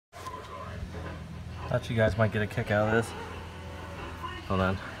Thought you guys might get a kick out of this. Hold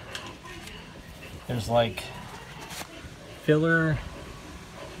on. There's like filler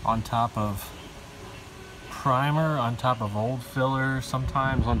on top of primer, on top of old filler,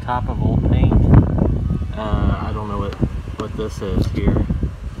 sometimes on top of old paint. I don't know what this is here.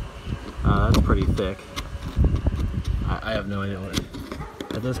 That's pretty thick. I have no idea what it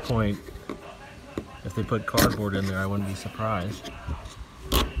is. At this point, if they put cardboard in there, I wouldn't be surprised.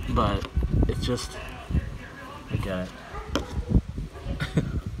 But it's just, look at it.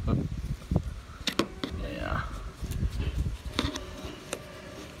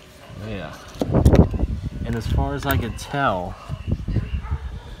 Yeah. And as far as I could tell,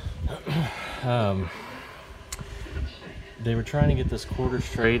 they were trying to get this quarter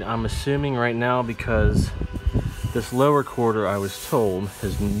straight. I'm assuming right now because this lower quarter, I was told,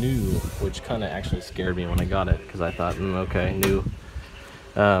 is new, which kind of actually scared me when I got it, because I thought, okay, new.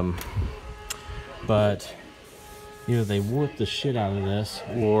 But either they warped the shit out of this,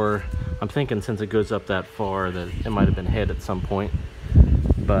 or I'm thinking since it goes up that far that it might have been hit at some point.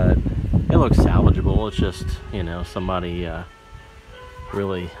 But it looks salvageable. It's just, you know, somebody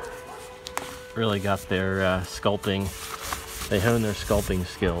really got their sculpting. They honed their sculpting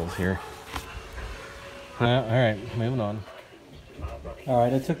skills here. All right, moving on. All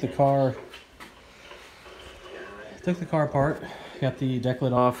right, I took the car apart, got the deck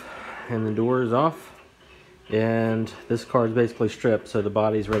lid off, and the door is off. And this car is basically stripped, so the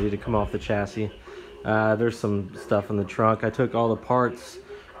body's ready to come off the chassis. There's some stuff in the trunk. I took all the parts,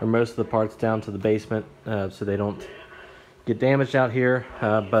 or most of the parts, down to the basement so they don't get damaged out here.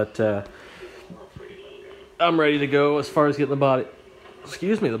 But I'm ready to go as far as getting the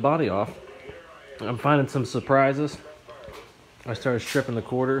body off. I'm finding some surprises. I started stripping the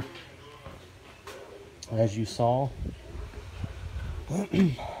quarter, as you saw.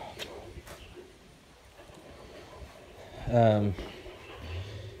 The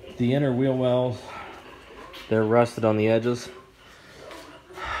inner wheel wells, they're rusted on the edges.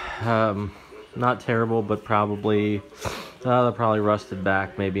 Not terrible, but probably they're probably rusted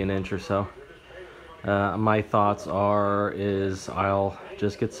back maybe an inch or so. My thoughts is I'll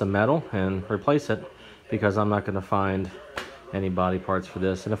just get some metal and replace it, because I'm not going to find any body parts for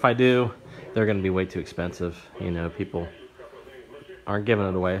this, and if I do, they're going to be way too expensive. You know, people aren't giving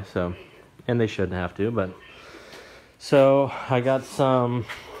it away, so, and they shouldn't have to. But so I got some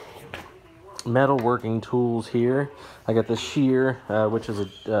metal working tools here. I got the shear, which is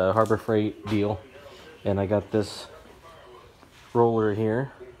a Harbor Freight deal, and I got this roller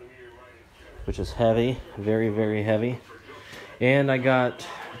here, which is heavy, very, very heavy. And I got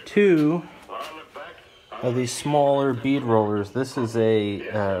two of these smaller bead rollers. This is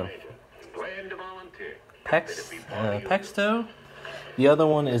a Pexto. The other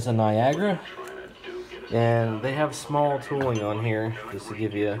one is a Niagara. And they have small tooling on here, just to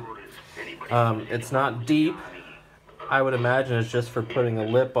give you, it's not deep. I would imagine it's just for putting a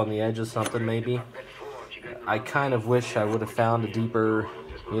lip on the edge of something, maybe. I kind of wish I would have found a deeper,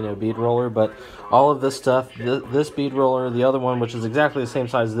 you know, bead roller, but all of this stuff, this bead roller, the other one, which is exactly the same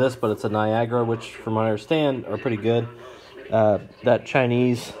size as this, but it's a Niagara, which from what I understand are pretty good. That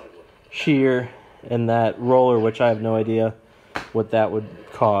Chinese shear and that roller, which I have no idea what that would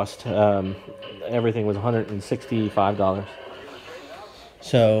cost. Everything was $165.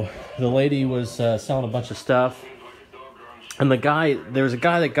 So the lady was selling a bunch of stuff, and there was a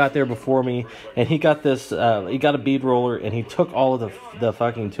guy that got there before me, and he got this, he got a bead roller, and he took all of the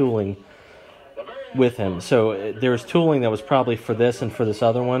fucking tooling with him. So there was tooling that was probably for this and for this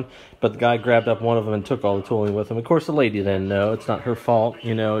other one, but the guy grabbed up one of them and took all the tooling with him. Of course, the lady didn't know. It's not her fault,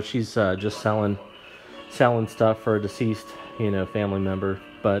 you know. She's just selling stuff for a deceased, you know, family member,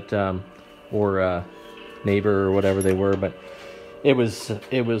 but or neighbor or whatever they were. But it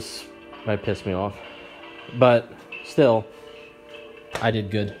pissed me off. But still, I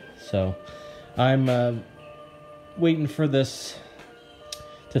did good. So I'm waiting for this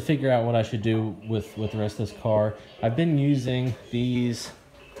to figure out what I should do with the rest of this car. I've been using these.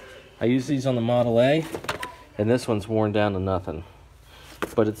 I use these on the Model A, and this one's worn down to nothing.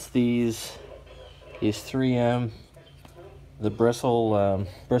 But it's these 3M, the bristle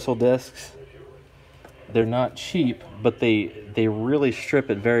discs. They're not cheap, but they really strip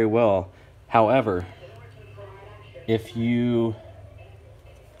it very well. However, if you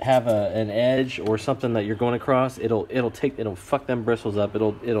have an edge or something that you're going across, it'll fuck them bristles up.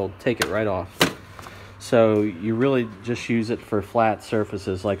 It'll take it right off. So you really just use it for flat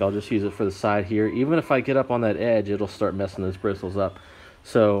surfaces. Like I'll just use it for the side here. Even if I get up on that edge, it'll start messing those bristles up.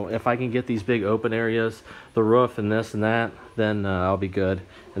 So if I can get these big open areas, the roof and this and that, then I'll be good.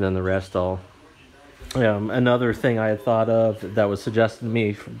 And then the rest I'll Another thing I had thought of that was suggested to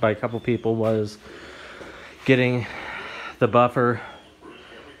me by a couple people was getting the buffer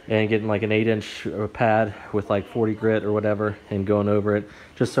and getting like an 8-inch pad with like 40 grit or whatever and going over it,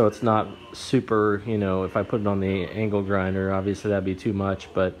 just so it's not super, you know, if I put it on the angle grinder, obviously that'd be too much,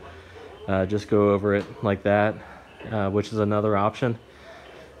 but just go over it like that, which is another option.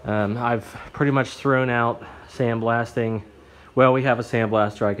 I've pretty much thrown out sandblasting. Well, we have a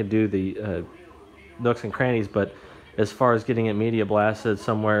sandblaster. I could do the nooks and crannies, but as far as getting it media blasted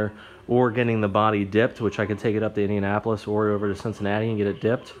somewhere or getting the body dipped, which I could take it up to Indianapolis or over to Cincinnati and get it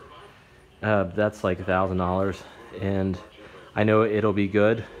dipped, that's like $1,000, and I know it'll be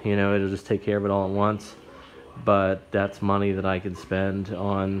good, you know, it'll just take care of it all at once, but that's money that I could spend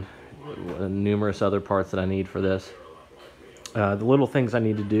on numerous other parts that I need for this. The little things I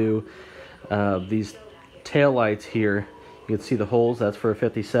need to do, these tail lights here, you can see the holes, that's for a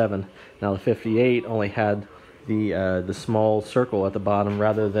 57. Now the 58 only had the small circle at the bottom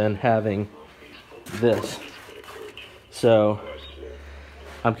rather than having this. So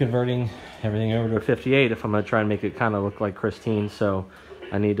I'm converting everything over to a 58 if I'm going to try and make it kind of look like Christine. So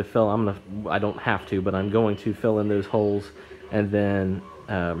I need to fill, I don't have to, but I'm going to fill in those holes and then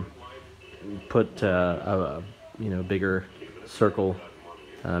put a bigger circle,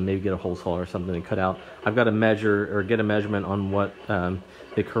 maybe get a hole saw or something and cut out. I've got to measure or get a measurement on what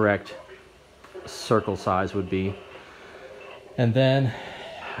the correct circle size would be, and then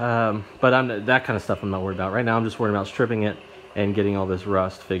but that kind of stuff I'm not worried about right now. I'm just worried about stripping it and getting all this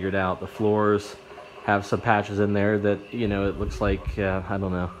rust figured out. The floors have some patches in there that, you know, it looks like I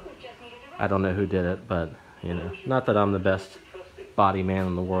don't know who did it, but you know, not that I'm the best body man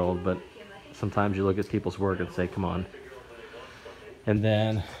in the world, but sometimes you look at people's work and say, come on. And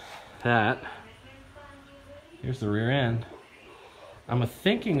then here's the rear end. I'm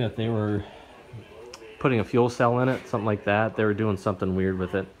thinking that they were putting a fuel cell in it, something like that. They were doing something weird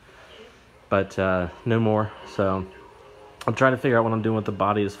with it, but no more. So I'm trying to figure out what I'm doing with the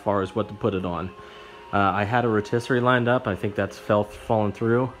body as far as what to put it on. I had a rotisserie lined up. I think that's fallen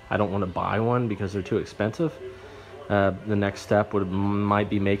through. I don't want to buy one because they're too expensive. The next step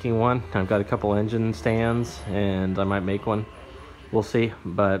might be making one. I've got a couple engine stands and I might make one. We'll see,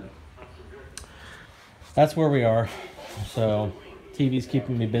 but that's where we are. So TV's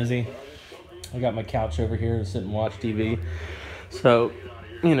keeping me busy. I got my couch over here to sit and watch TV. So,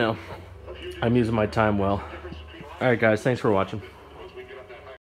 you know, I'm using my time well. All right, guys, thanks for watching.